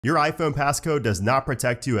Your iPhone passcode does not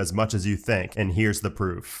protect you as much as you think, and here's the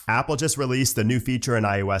proof. Apple just released a new feature in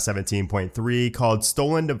iOS 17.3 called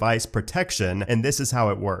Stolen Device Protection, and this is how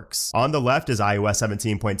it works. On the left is iOS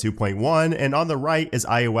 17.2.1, and on the right is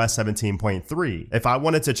iOS 17.3. If I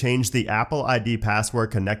wanted to change the Apple ID password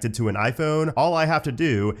connected to an iPhone, all I have to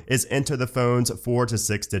do is enter the phone's 4 to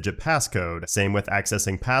 6 digit passcode. Same with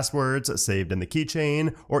accessing passwords saved in the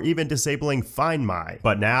keychain, or even disabling Find My.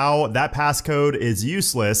 But now, that passcode is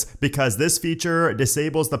useless because this feature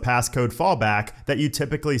disables the passcode fallback that you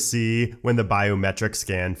typically see when the biometric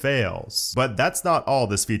scan fails. But that's not all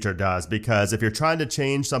this feature does, because if you're trying to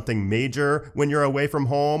change something major when you're away from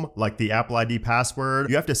home, like the Apple ID password,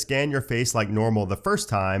 you have to scan your face like normal the first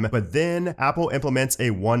time, but then Apple implements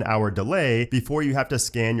a 1-hour delay before you have to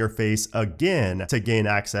scan your face again to gain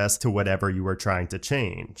access to whatever you were trying to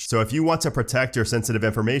change. So if you want to protect your sensitive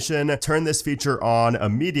information, turn this feature on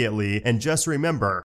immediately, and just remember,